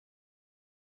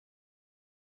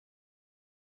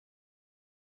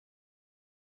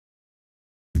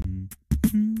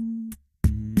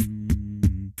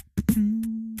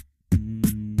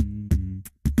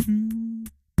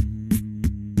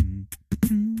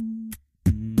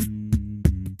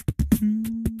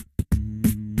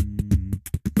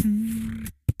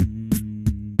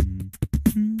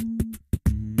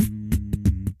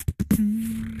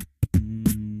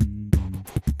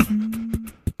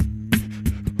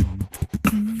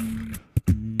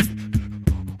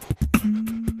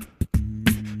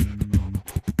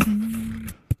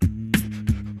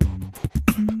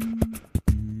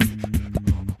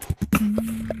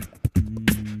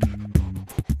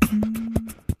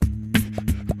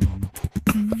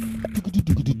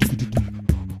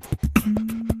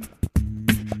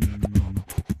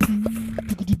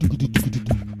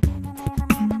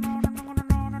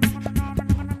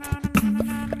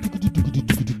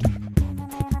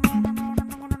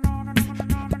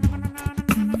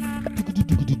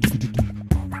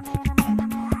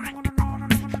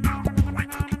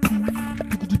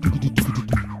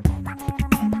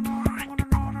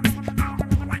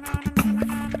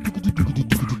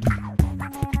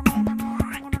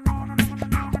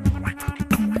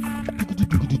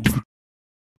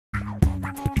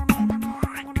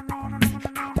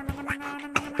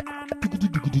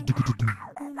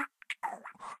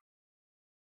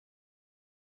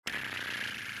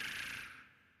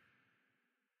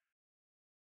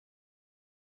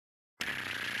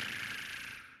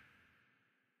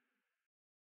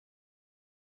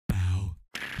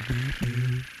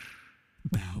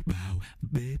Bow, bow,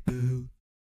 beep boo.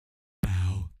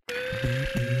 Bow,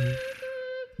 beep boo.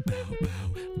 Bow,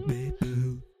 bow, beep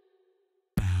boo.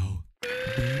 Bow,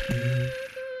 beep boo.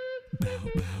 Bow,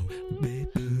 bow,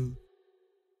 beep boo.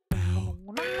 Bow,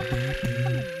 beep boo.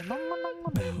 Bow, bow,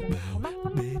 beep boo. Bow,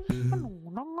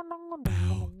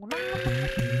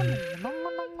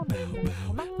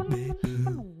 beep boo.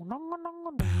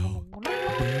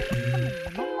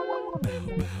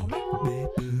 Bow,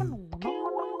 beep boo.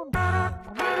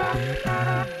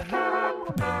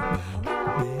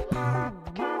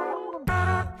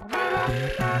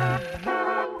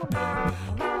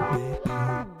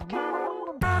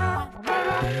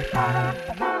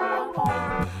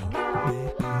 bow, beep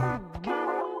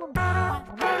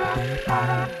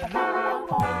boo.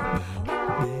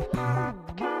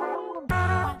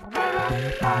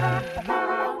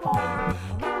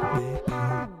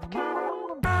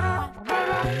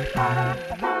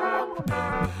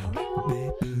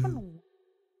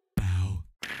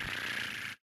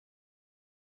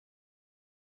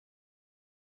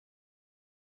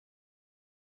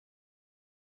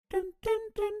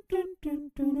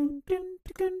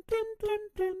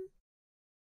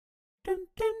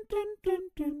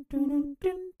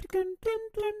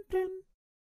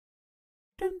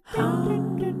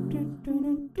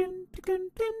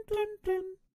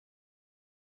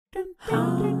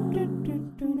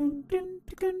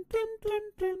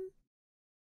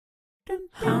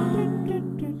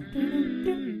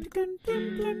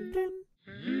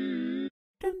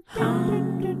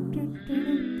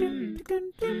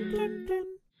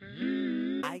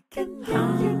 I can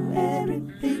give you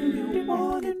everything you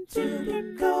wanted to,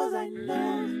 because I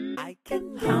know. I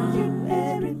can give you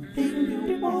everything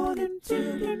you wanted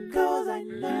to, because I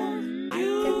know. I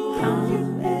can give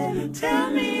you everything.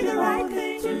 Tell me the right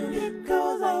thing to,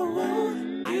 because I will.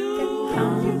 I can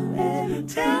give you everything.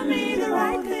 Tell me the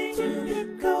right thing to,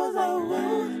 because I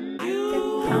will. I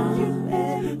can give you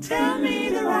everything. Tell me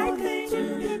the right thing to,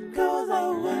 because I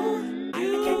will. I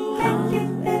can give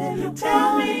you everything.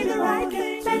 Tell me the right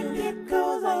thing to,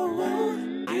 because I will.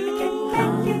 I can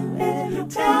give you everything.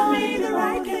 Tell me the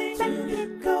right thing to,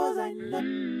 because I know.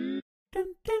 Dun,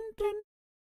 dun, dun.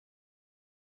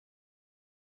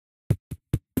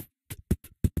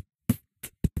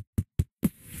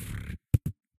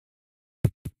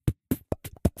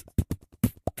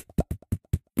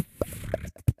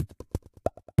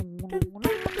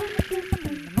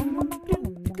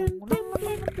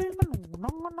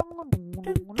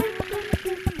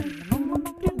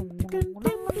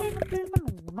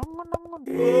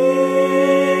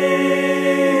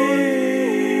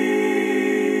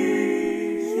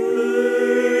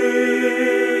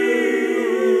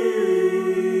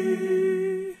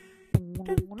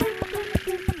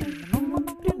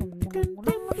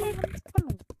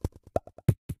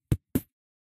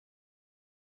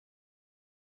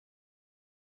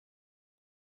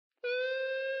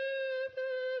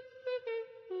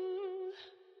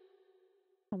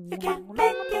 You can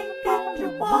make it if you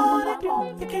want it.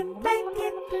 You can make it.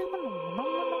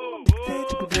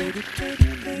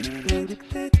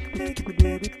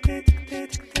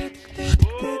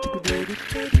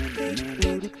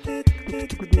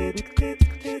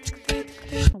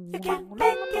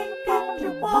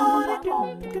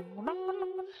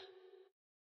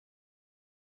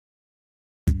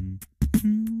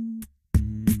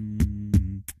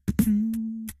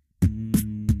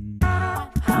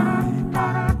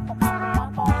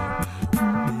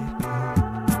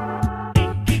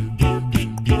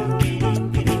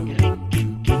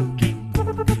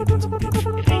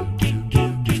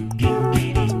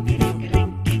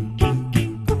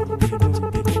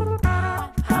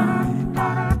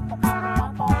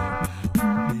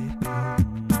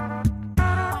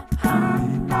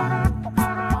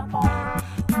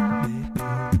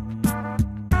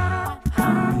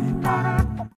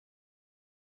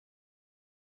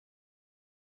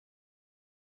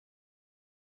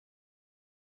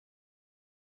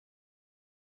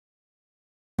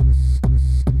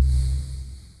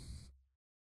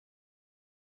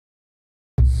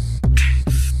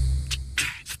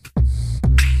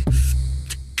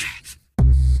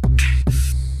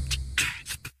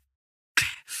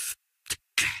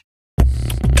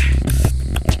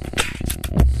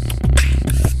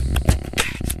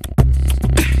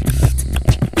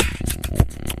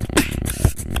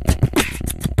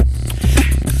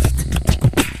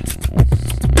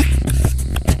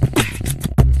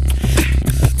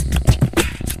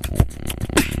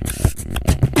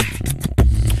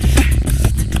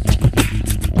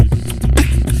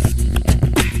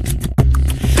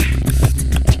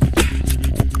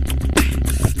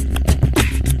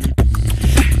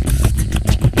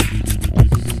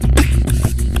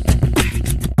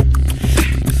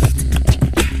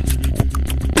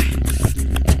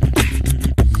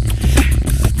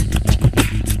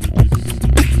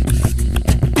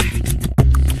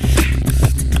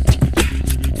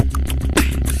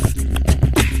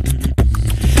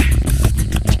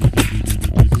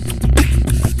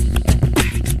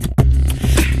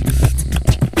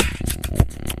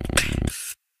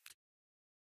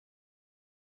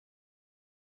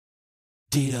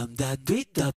 Dee-dum da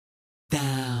dee-da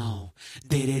down.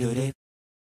 Dee-dee-dee-dee.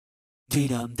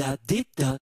 Dee-dum da dee-da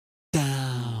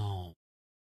down.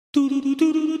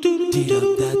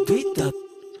 Dee-dum da dee-da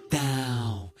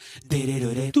down.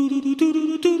 Dee-dee-dee-dee.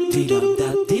 Dee-dum da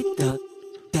dee-da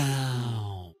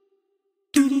down.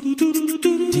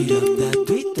 Dee-dum da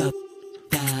dee-da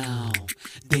down.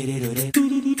 Dee-dee-dee-dee.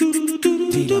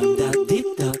 Dee-dum da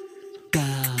dee-da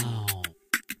down.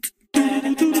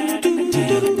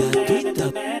 Dee-dum da dee-da down. Dee-dee-dee-dee. Dee-dum da dee-da down. Dee-dum da dee-da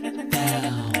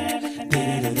down.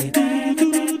 Dee-dee-dee-dee.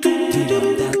 Dee-dum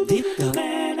da dee-da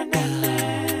down.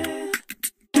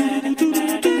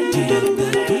 Dee-dum da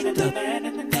dee-da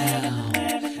down.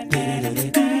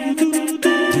 Dee-dee-dee-dee.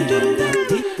 Dee-dum da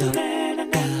dee-da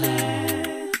down.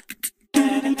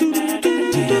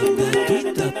 Dee-dum da dee-da down. Dee-dee-dee-dee. Dee-dum da dee-da down. Dee-dum da dee-da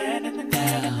down.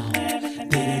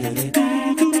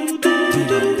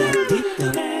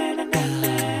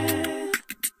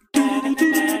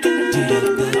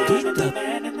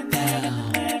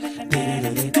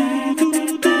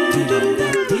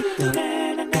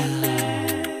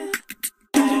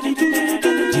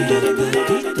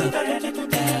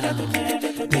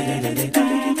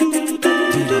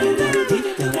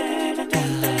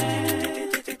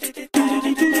 Dee-dee-dee-dee.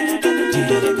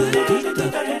 Dee-dum da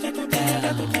dee-da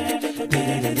down.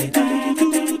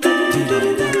 Dee-dum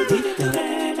da dee-da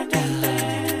down.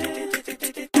 Dee-dee-dee-dee.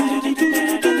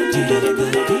 Dee-dum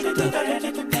da dee-da down. Dee-dum da dee-da down.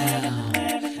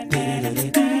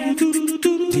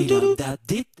 Dee-dee-dee-dee. Dee-dum da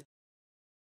dee-da.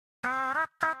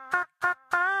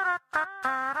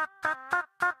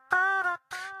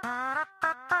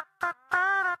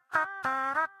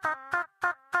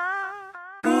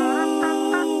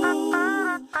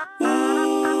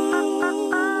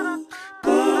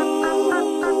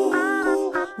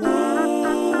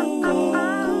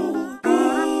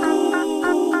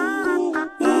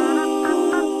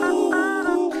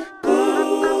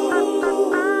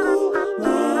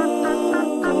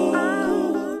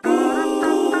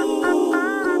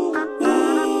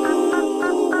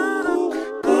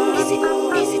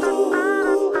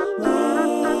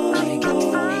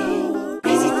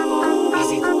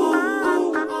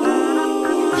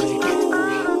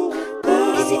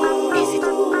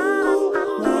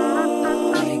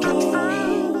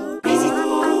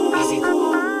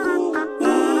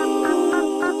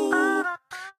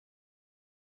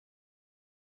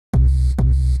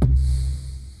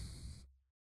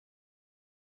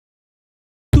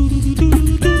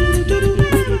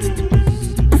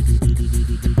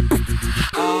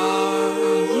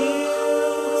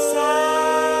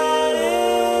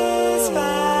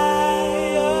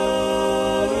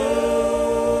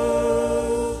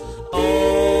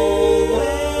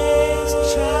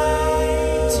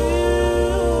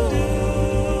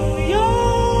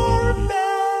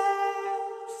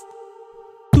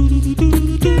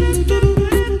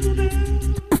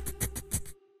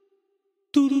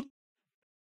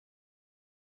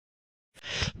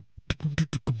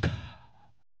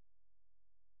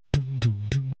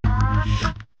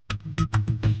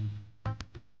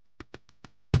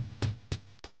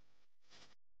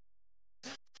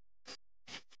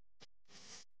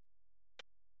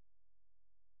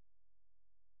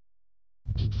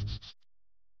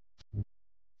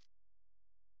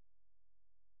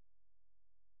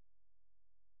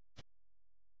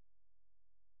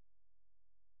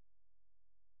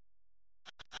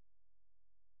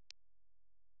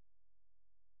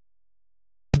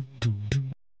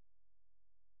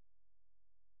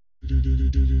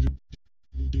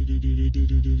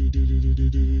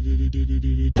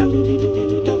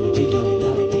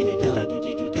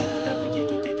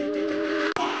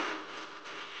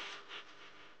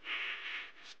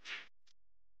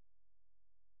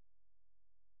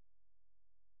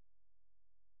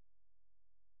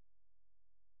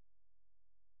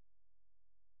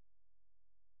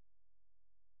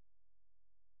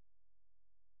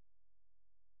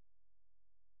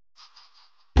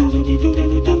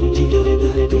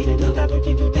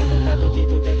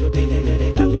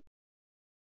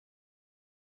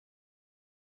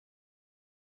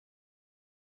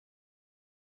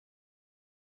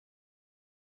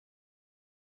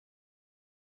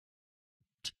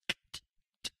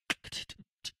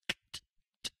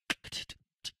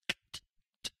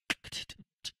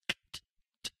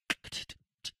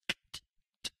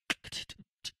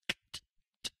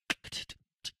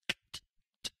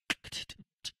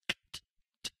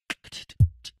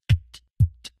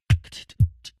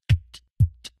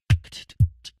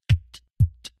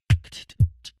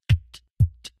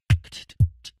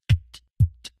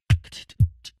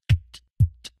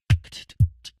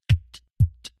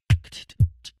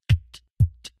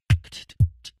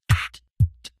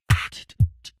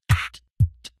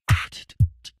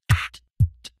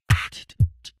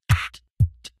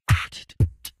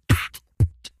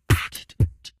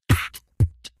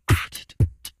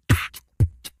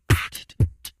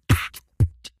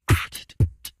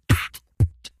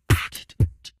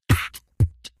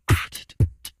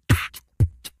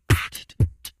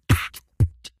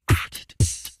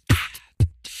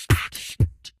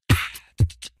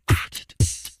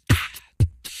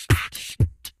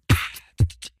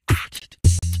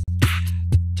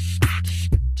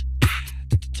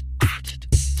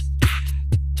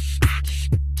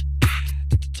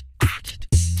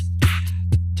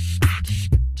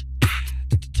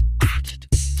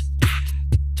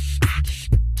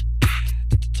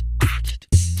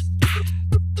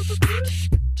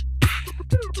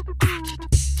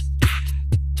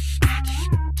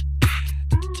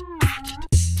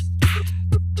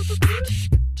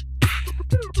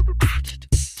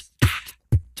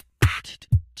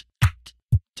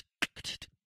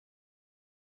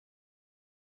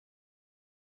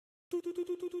 You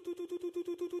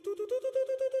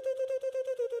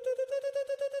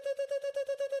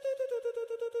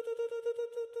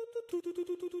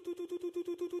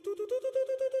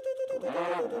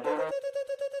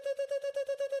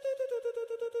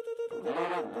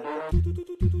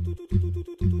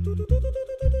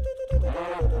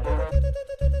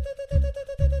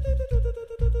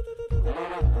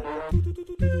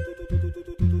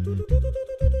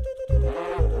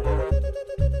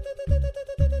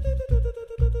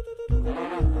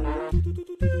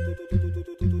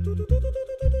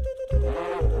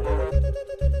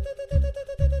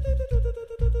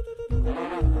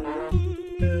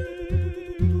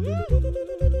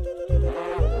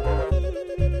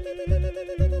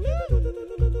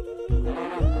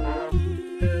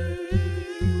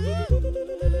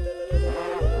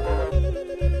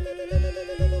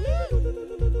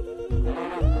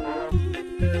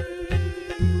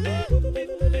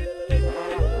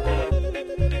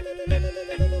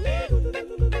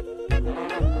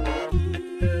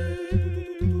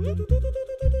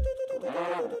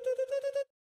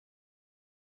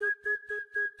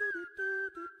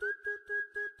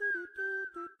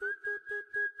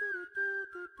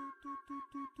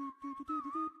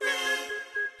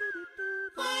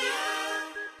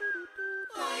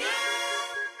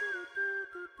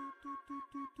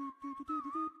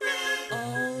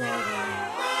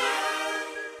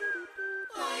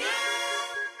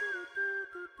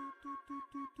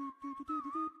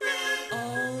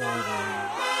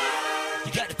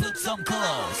gotta put some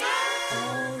clothes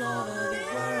all over the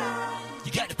world.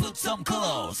 You gotta put some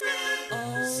clothes All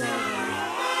over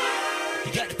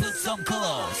You gotta put some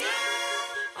clothes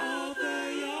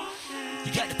over your head.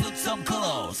 You gotta put some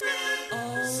clothes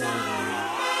All over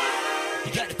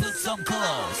You gotta put some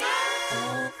clothes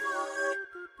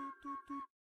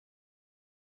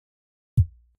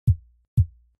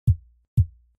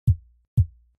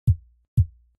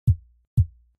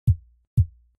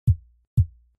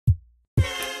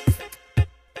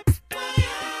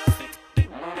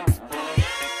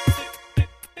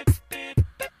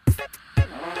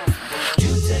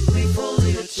You take me for a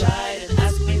little child and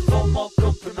ask me for more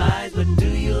compromise, but do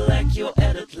you like your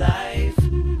adult life?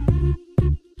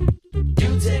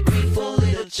 You take me for a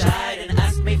little child and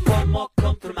ask me for more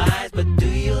compromise, but do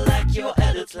you like your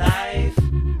adult life?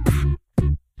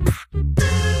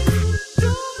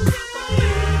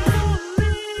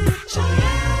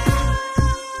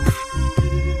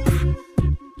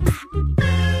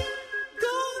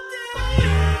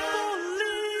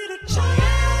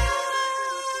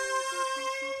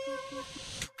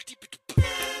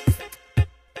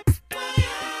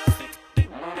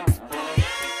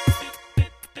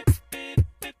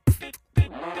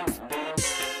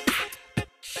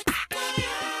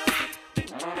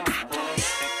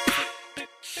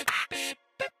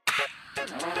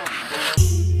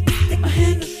 Take my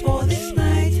hand for this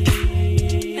night,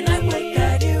 and I will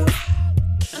guide you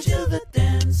until the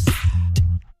dance.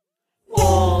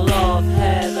 Wall of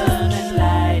heaven and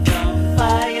light on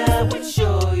fire will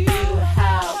show you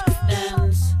how to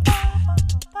dance.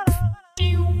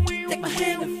 Take my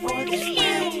hand for this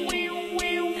night,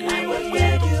 and I will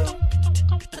guide you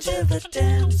until the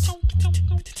dance.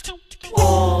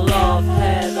 Wall of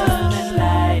heaven and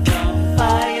light on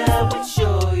fire will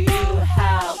show you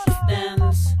how to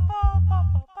dance.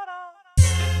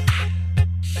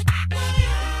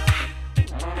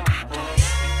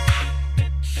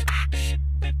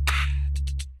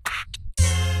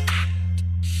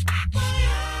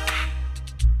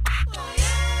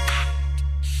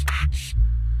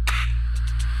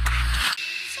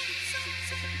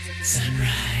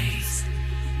 Sunrise,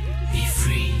 be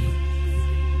free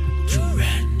to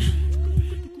run.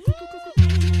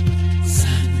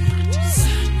 Sunrise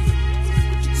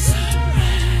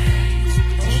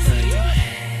over your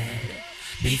head,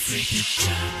 be free to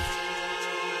jump.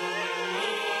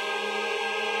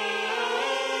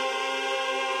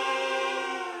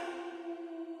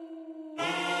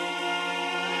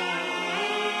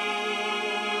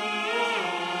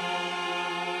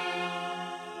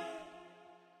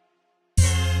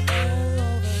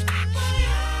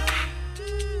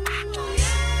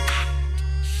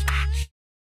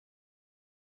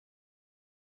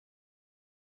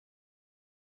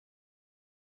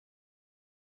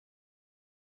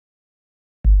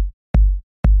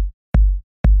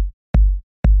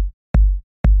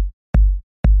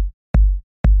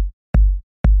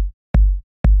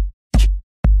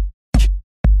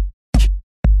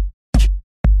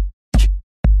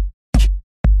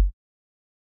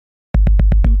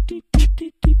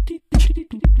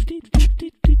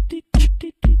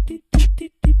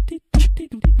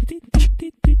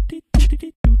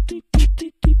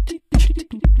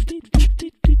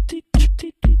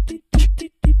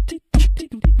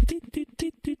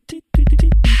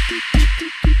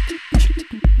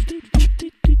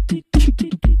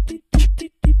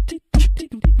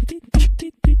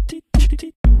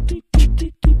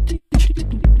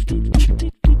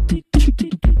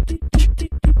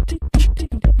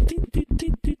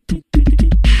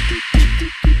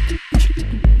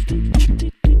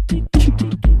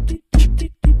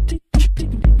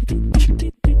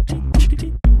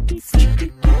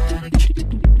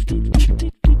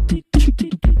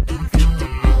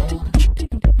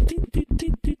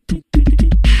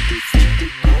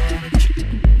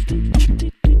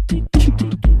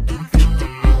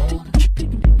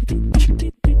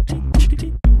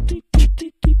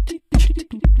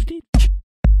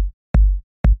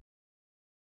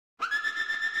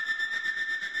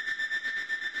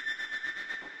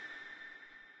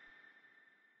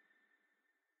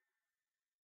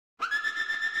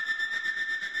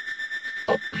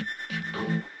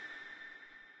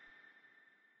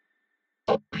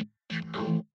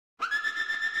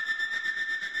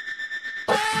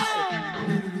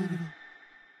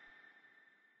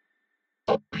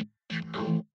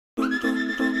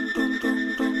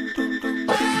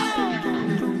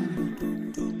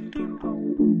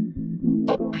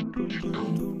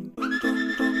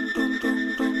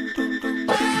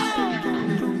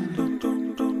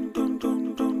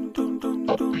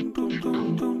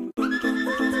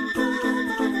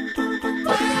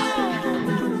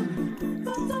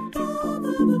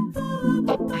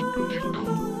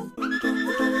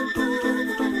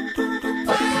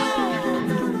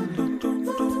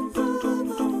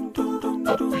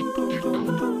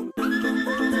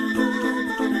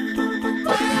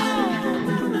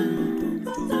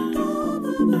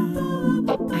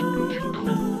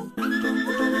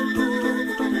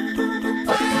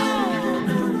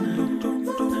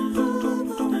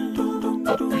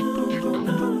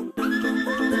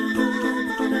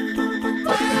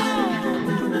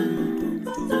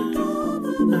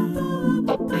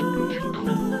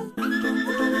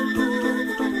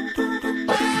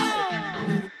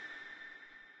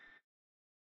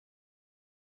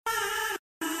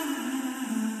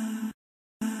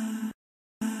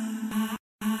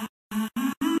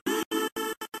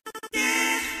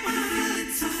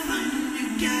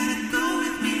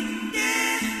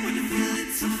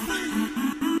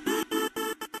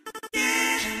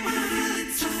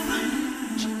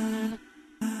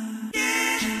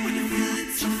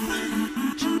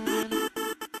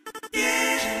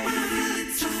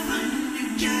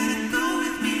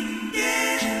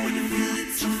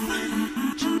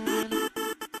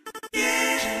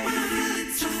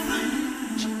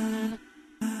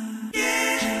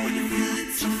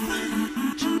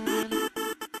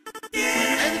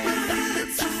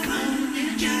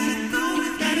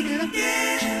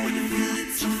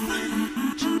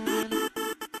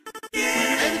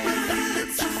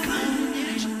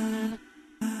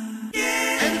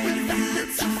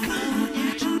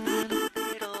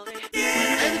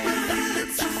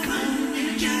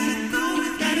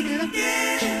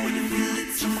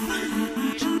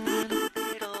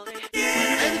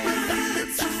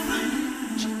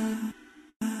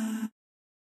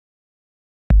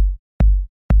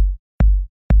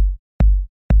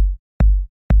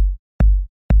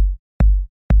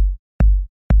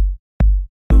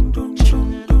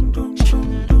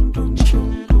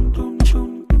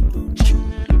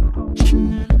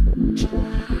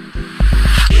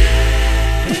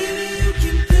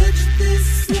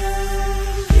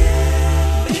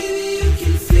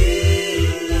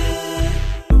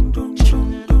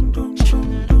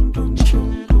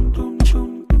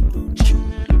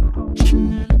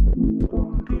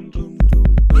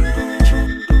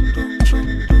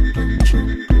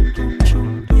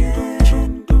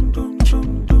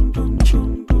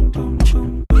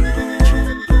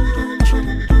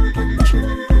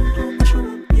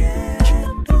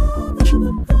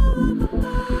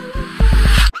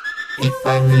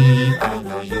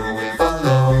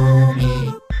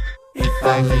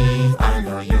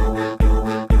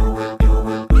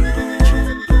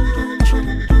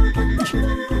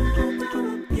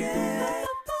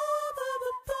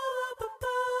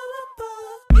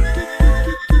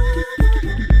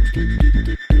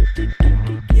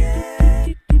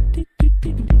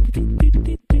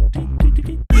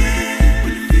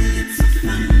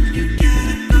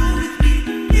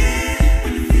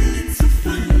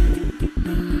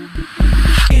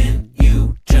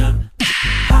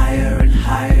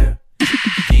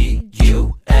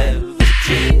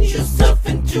 yourself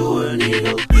into an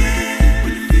eagle.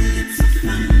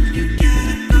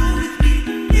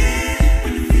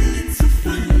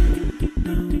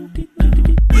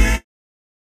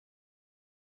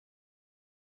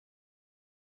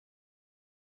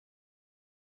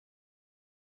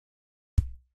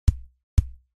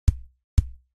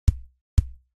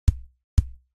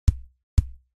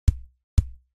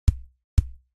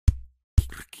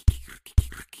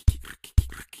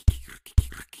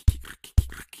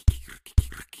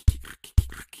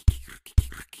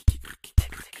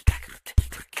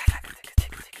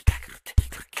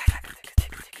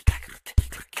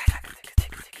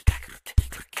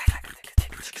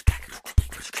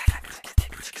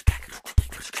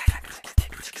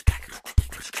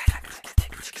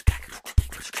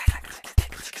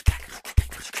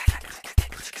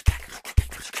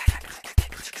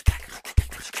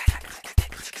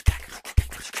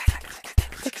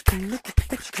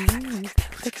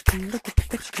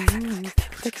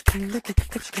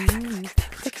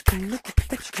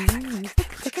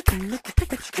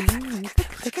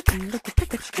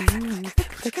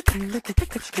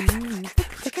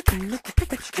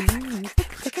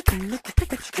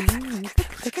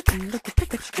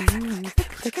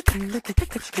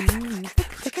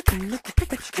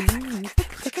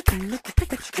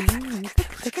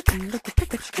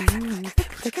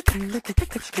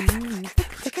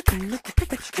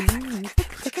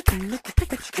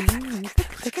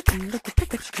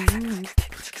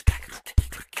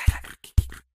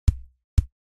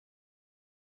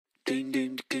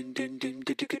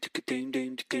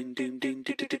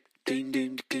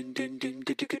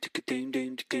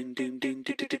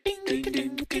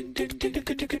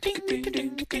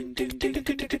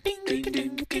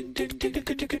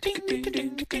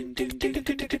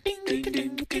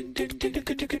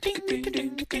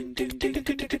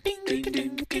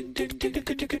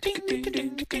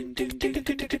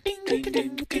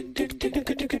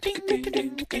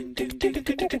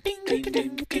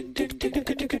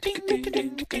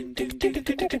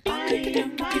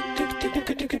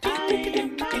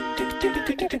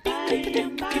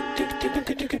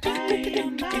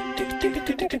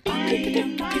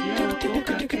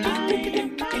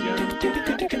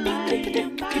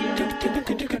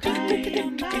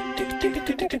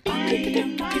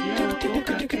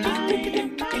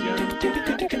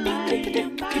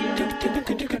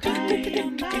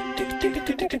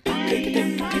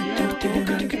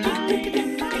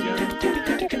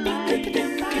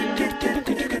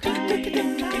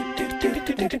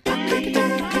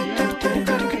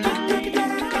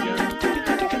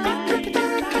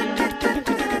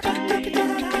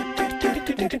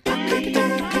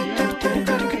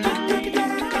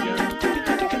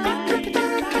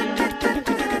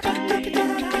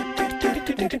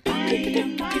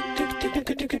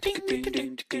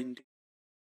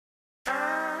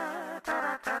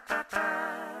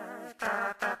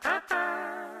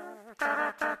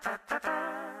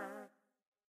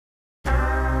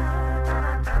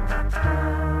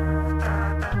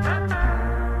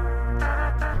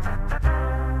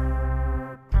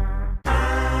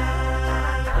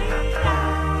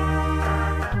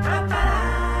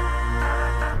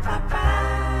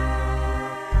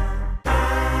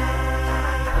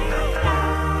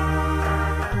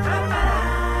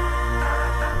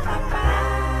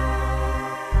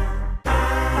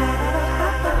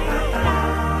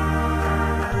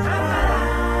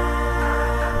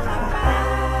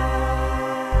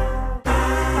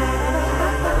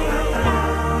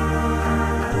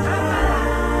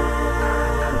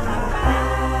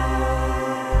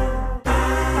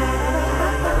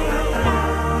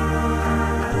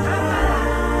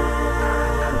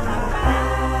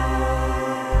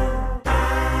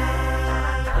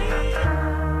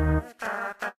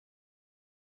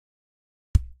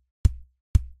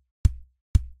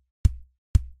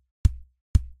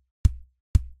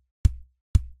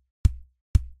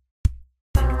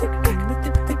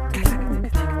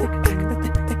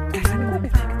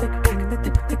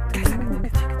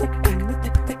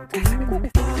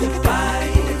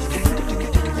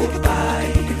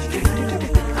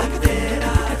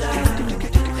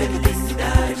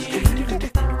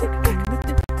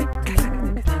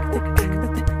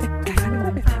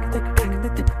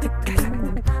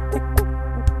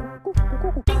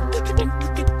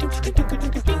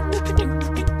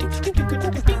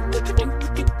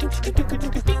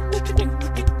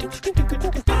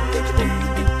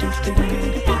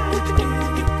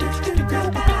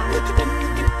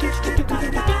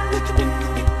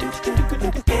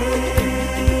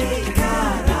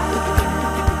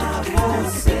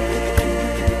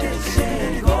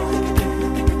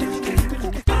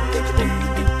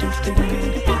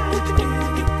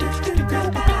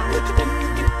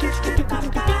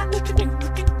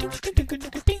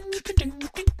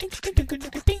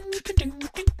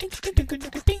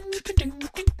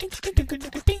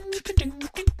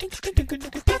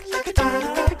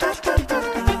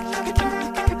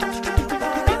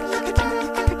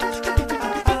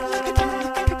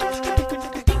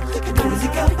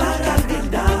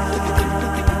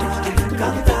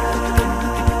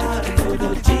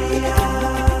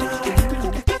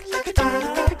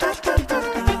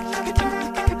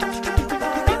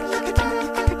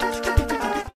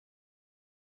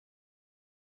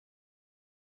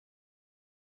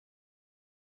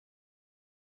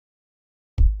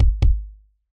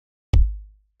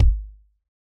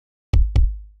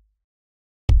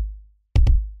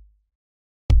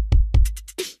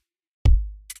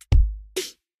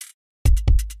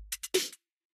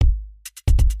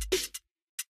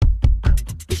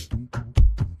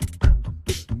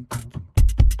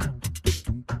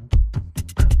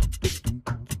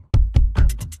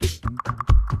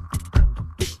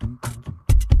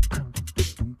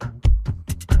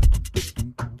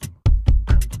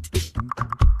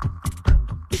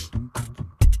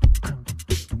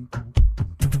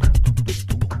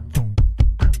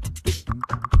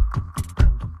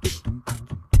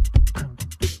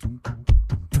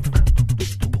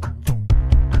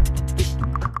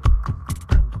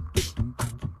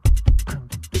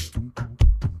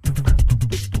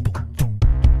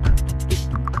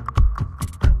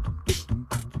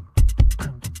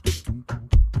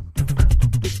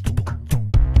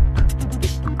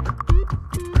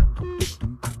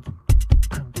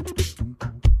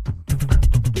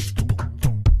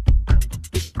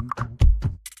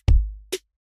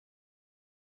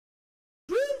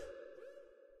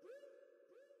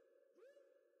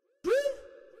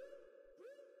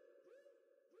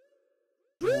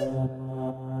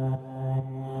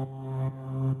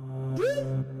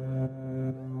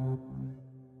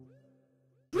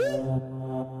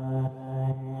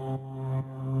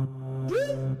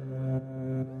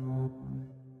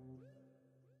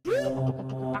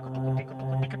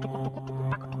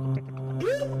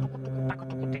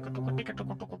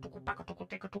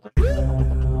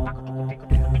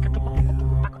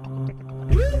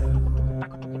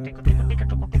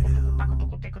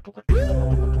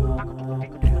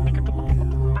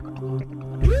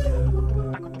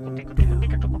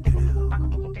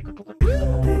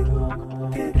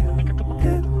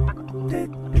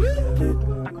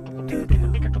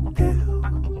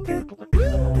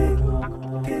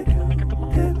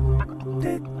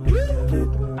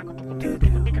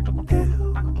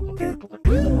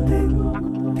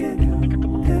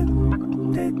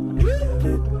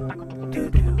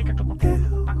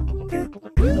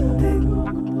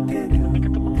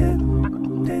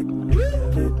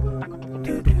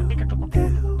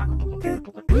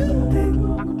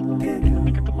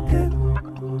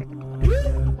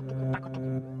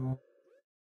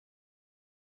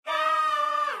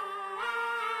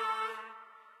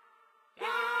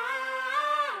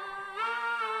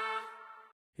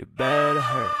 You better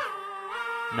hurry,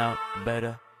 no,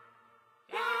 better,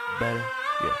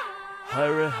 yeah.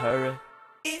 Hurry,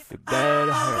 you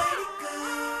better hurry,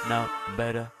 no,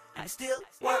 better, I still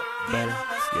work better, on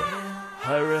my yeah. skill.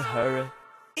 Hurry,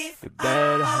 If you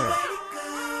better I'm hurry, already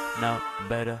good, no,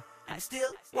 better, I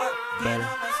still work better,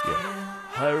 on my skill. yeah.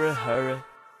 Hurry,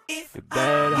 If you I'm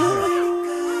better hurry, already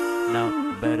good, no,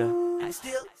 better, I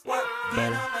still work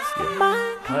better, on my skill.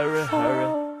 yeah. Hurry,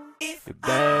 If you I'm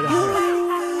better hurry, already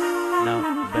good, no,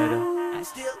 better, I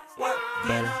still work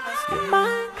better, on my skill.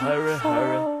 yeah. Hurry,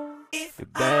 If you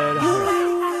I'm better hurry,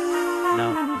 already good, no,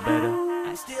 better,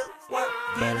 I still work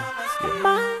better, on my skill.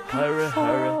 yeah.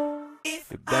 Hurry,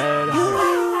 If you I'm better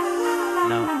hurry,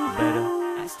 no, better,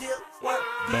 I still work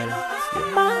better, on my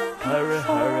skill. yeah.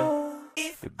 Hurry,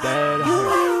 If you better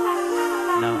hurry,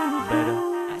 no, better,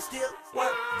 I still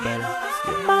work better, on my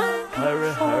skill. yeah.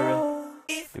 Hurry,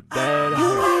 If you better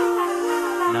hurry,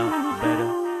 no, better,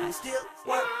 I still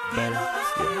work better, on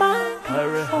my skill. yeah.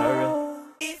 Hurry,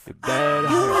 If you better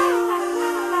hurry,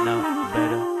 no,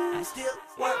 better, I still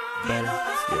work better, on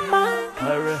my skill.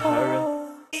 yeah. Hurry,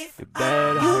 If you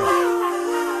better hurry,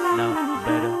 no,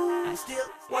 better, I still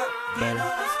work better,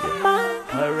 on my skill.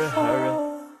 yeah. Hurry,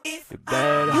 If you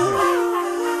better hurry,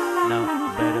 no,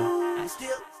 better, I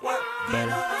still work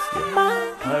better, on my skill.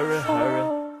 yeah.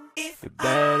 Hurry, If you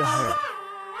better hurry.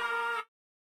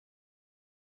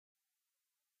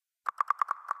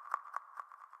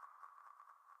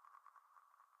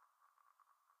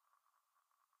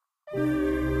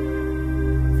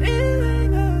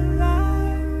 feeling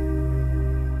alive,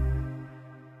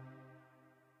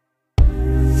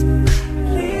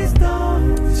 please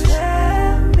don't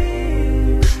tell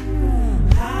me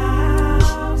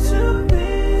how to be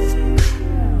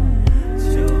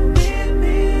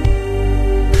me.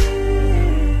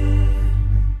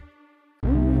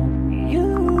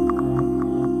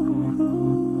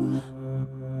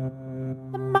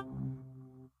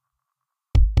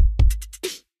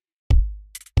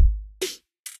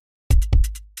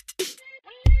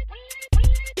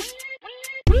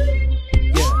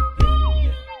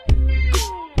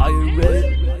 Are you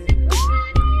ready?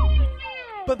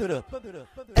 Pump it up.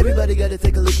 Everybody gotta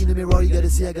take a look in the mirror. You gotta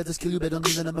see I got the skill. You better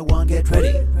need the number one. Get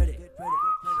ready.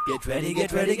 Get ready,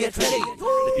 get ready, get ready.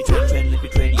 Let me train, let me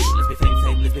train you. Let's be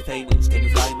fame, let's be famous. Can you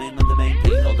fly, man, on the main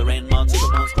plane? All the rain, monsters, the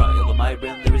monsters cry. Over my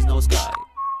brain, there is no sky.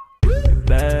 You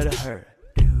better hurry.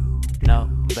 No,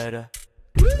 better,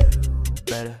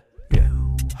 yeah.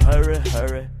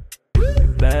 Hurry. You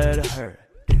better hurry.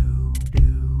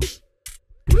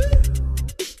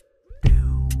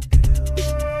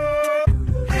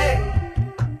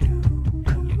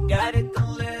 You got it,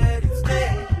 don't let it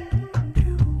stay.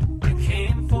 You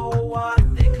came for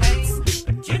what they claim,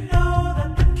 but you know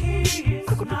that the key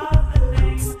is not the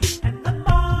name, and the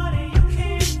money you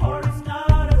came for is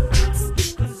not a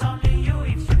friend. 'Cause only you,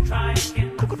 if you try,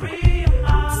 can free your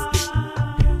mind.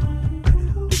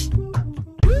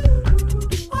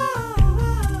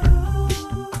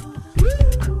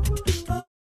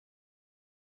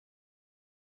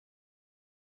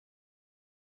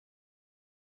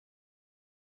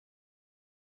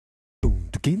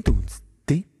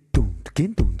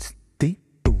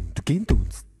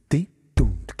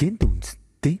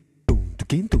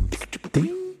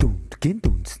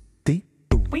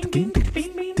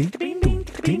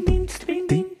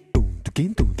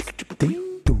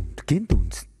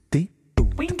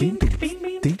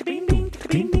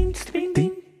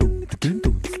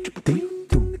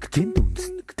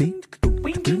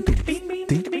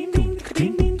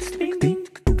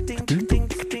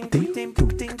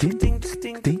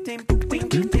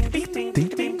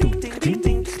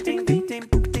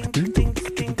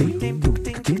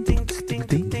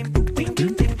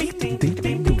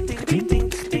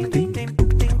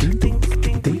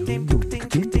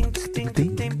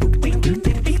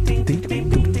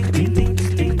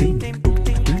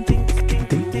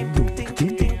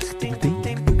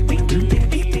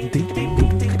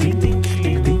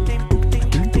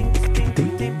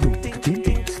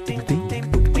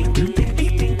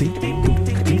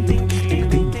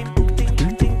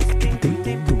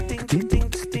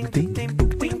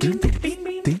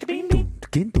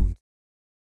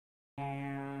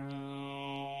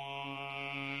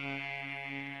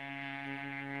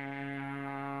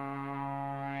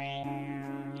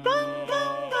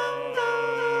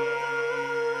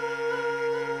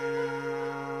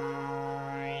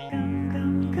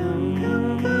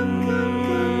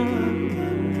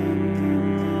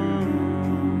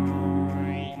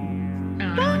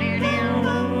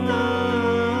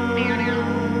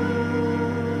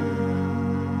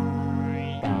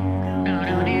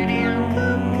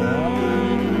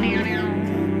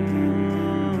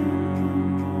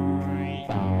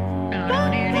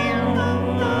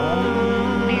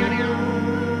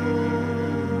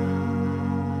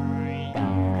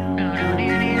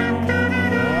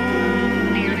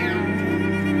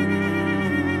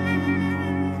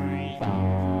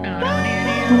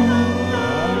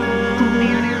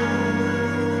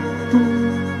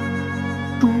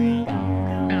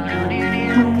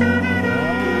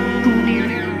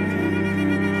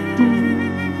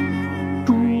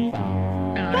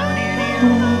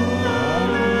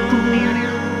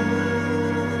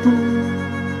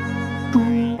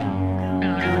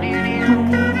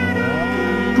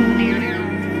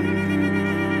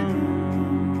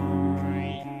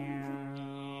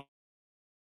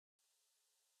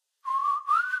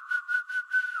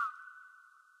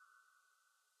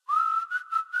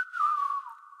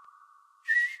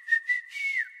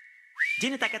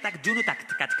 Jinu tak tak junu tak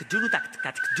tak junu tak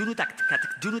tak junu tak tak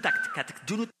junu tak tak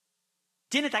junu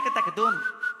Jinu tak tak dum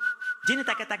Jinu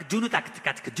tak tak junu tak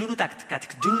tak junu tak tak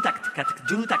junu tak tak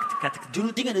junu tak tak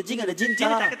junu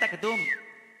jinu tak tak dum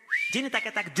Jinu tak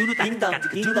tak junu tak tak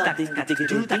junu tak tak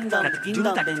junu tak tak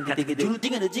junu tak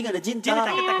tak junu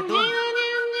tak tak dum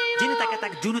Jinu tak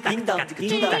tak junu tak tak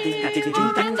junu tak tak junu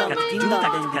tak tak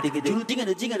junu tak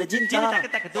tak junu tak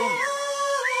tak dum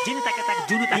Jinu tak tak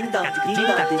junu tak tak junu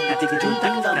tak tak junu tak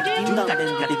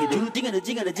tak junu tak tak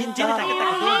junu tak tak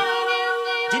dum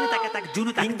Jinu tak tak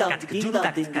junu tak tak junu tak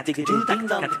tak junu tak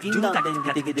tak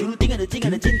junu tak tak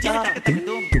junu tak tak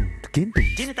dum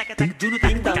Jinu tak tak junu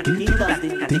tak tak junu tak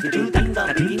tak junu tak tak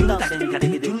junu tak tak junu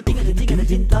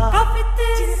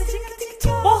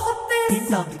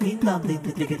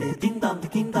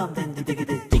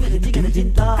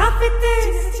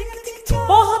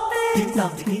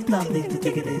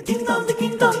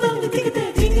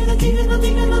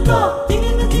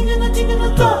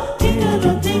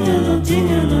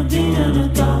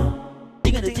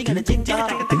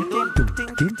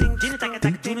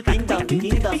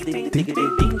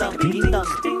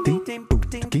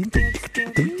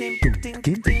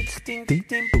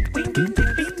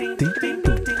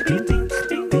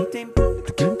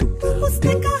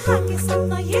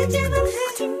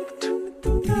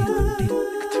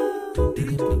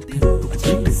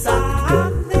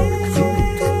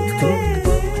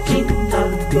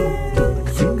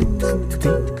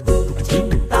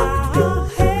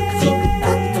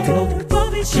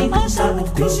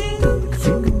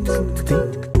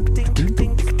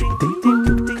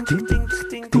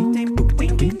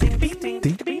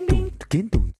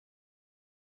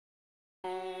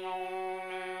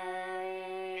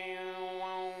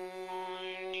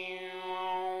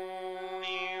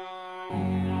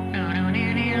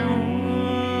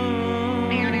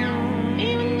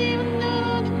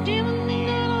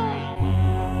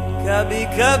कभी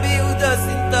कभी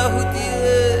उदासीनता होती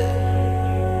है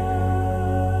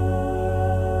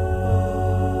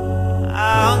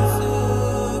आंसू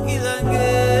गिरेंगे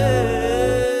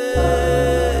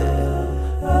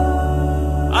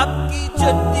आपकी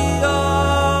चट्टियाँ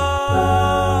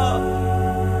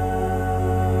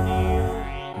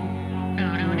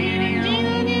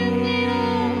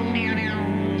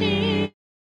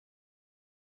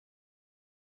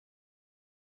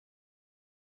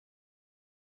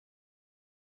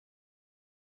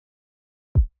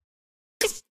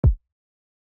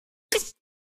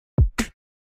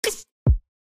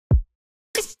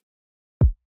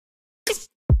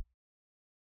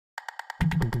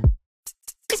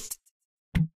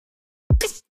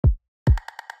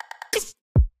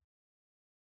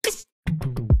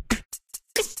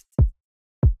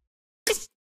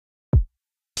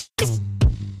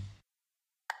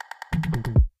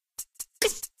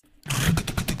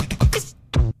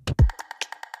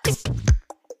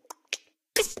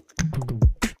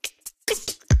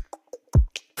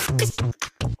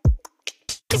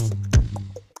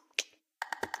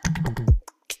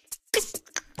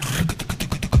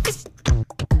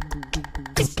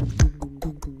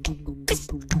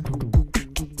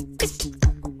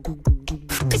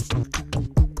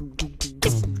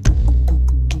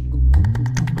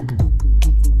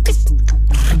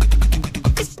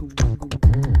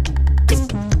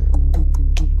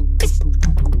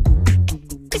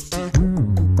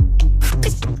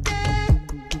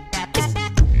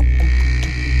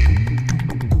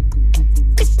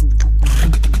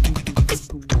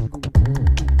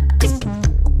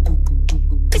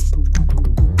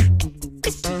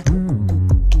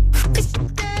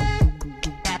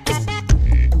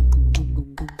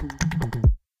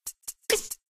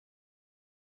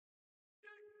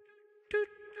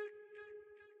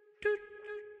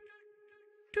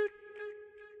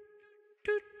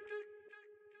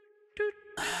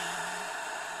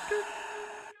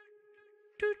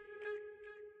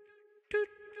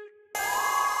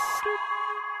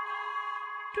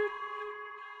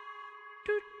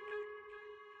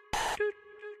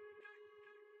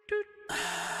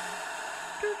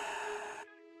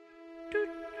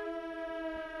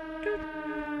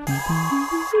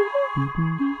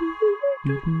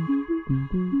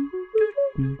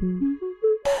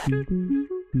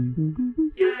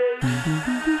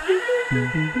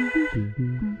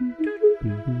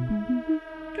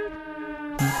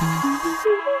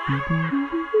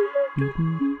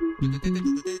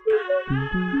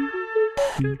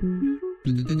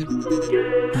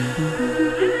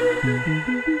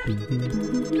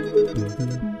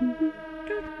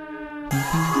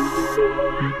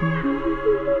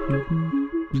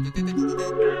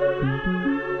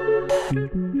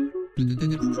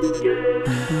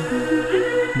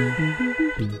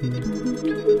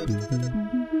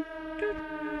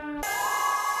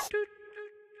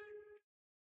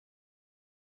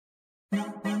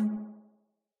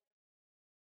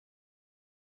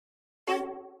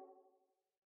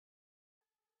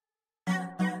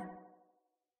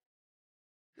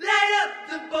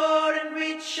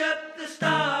up the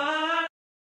stars.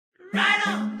 Right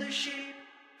on the ship,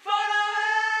 follow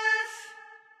us.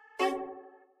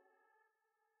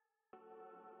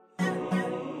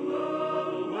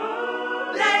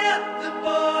 Light up the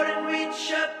board and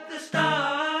reach up the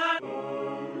stars.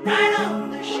 Right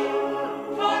on the ship,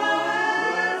 follow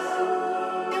us.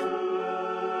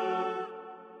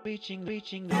 Reaching the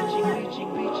star,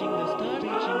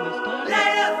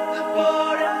 Light up the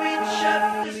board and reach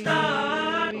up the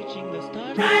stars. reaching the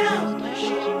star, Right on the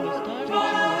ship, follow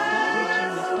us.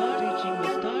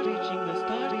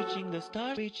 reaching the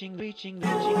star, reaching the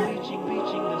star,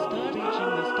 reaching the star,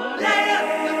 reaching the star, Light up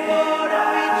the board and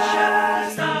reach up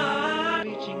the stars.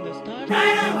 reaching the star,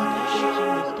 Right on the ship,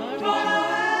 reaching the star, follow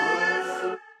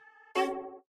us.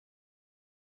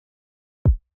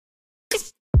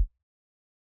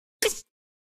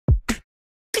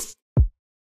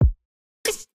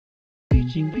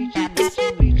 reaching the star,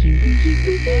 reaching the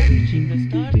star, reaching the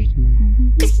star,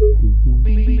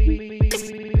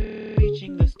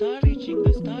 reaching the star, reaching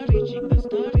the star, reaching the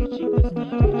star, reaching the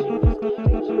star, reaching the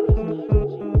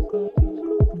star.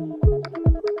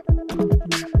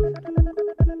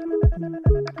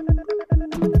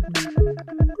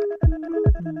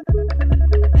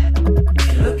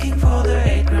 Looking for the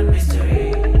eight grand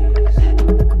mysteries.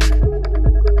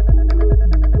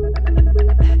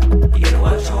 You gotta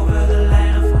watch over the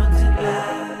line of haunted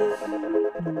glass.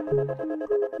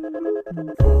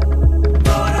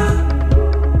 Border,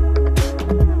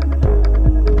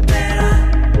 better,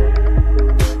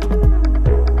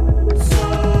 so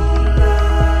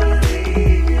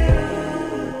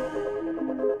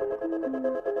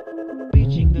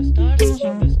Reaching the star,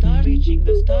 reaching the star, reaching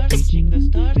the star, reaching the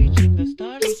star, reaching the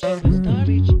star, reaching the star,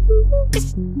 reaching.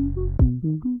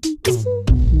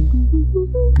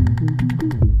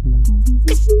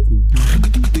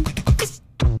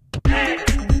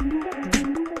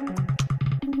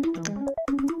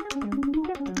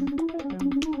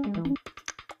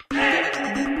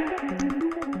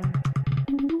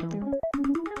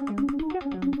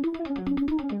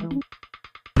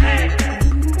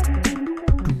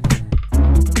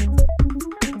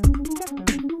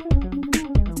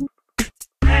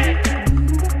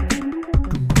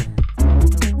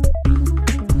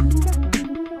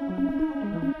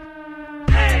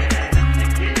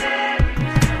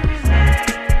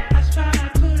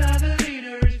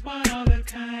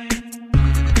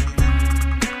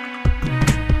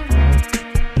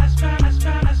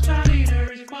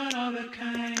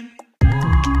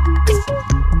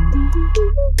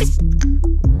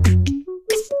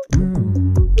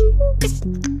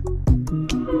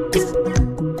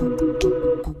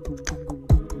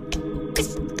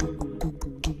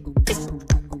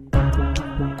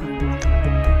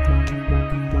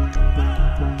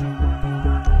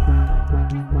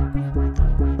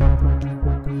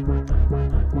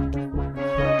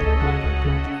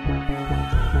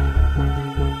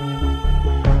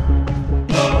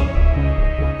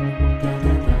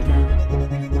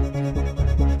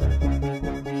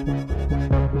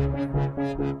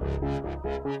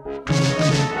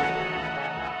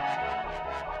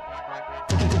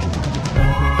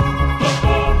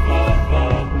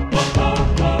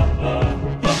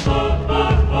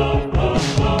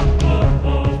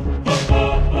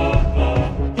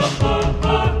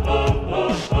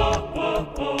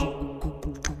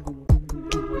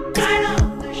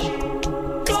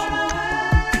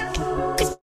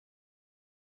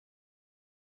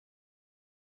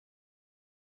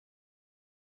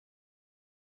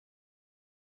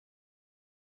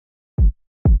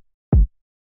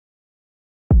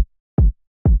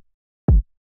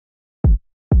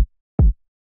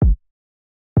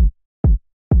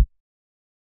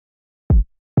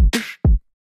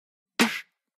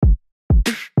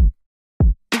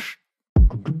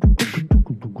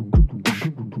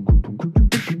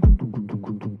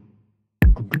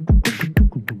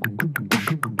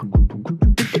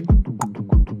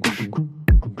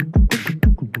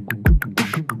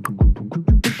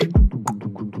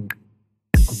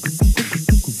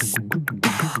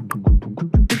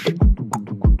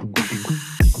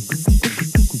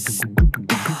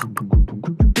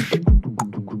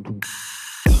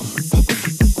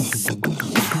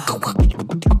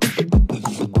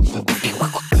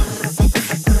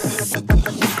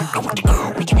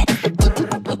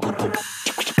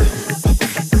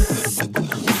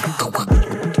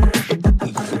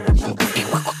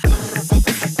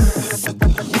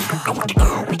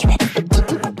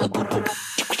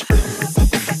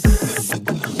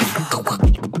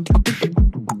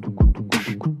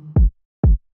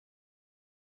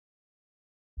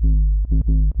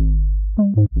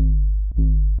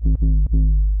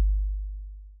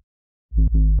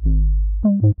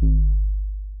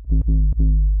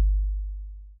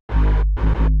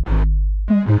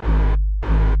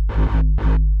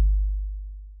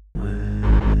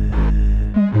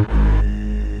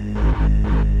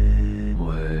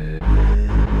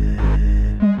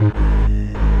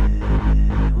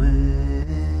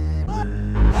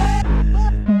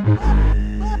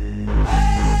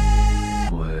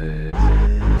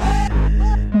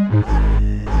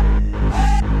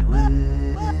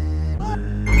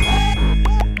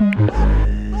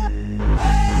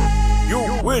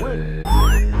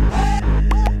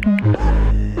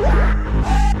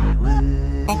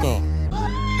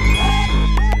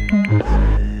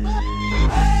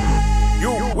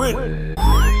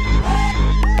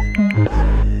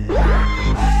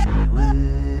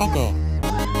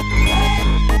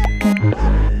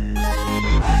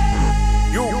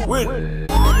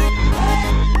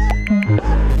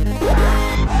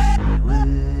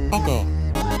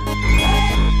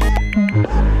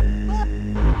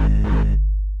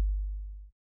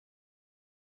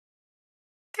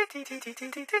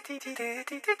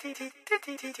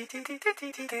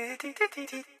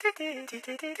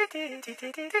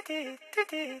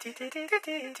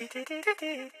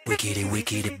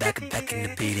 Wicked, back in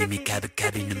the beat, and me cab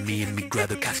in the me and me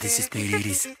grab a calf, this is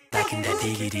spirit. Back in that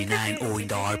diggity 9, oh in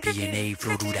the RPNA,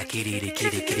 flow to that kitty, the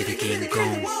King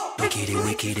Kong.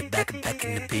 Wicked, back in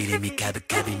the beat, and me cab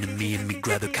in the me and me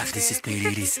grab a calf, this is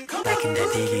spirit. Back in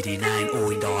that diggity 9, oh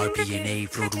in the RPNA,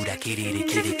 flow to that kitty, the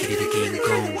King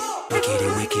Kong.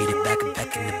 Wicked, back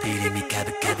in the beat, and me cab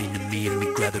in the me and me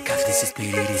grab a calf, this is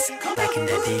spirit. Back in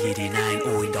that diggity 9,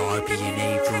 oh in the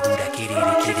RPNA, flow to that kitty, the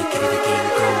King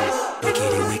Kong.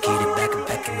 Wicked,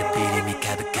 back in the beat, and me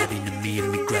cab in the me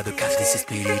and me grab a calf, this is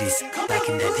spirit. Back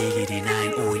in that diggity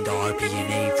 9, oh in the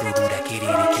RPNA, flow to that kitty,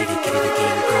 the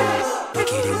King Kong.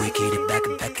 Wicked,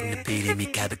 back in the beat, and me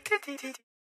cab.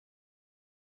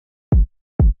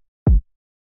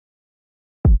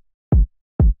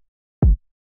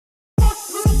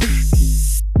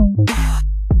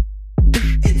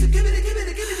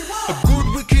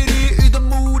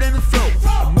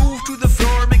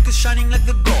 Shining like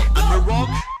the gold. I'm a rock,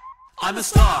 I'm a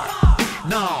star.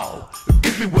 Now,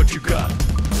 give me what you got.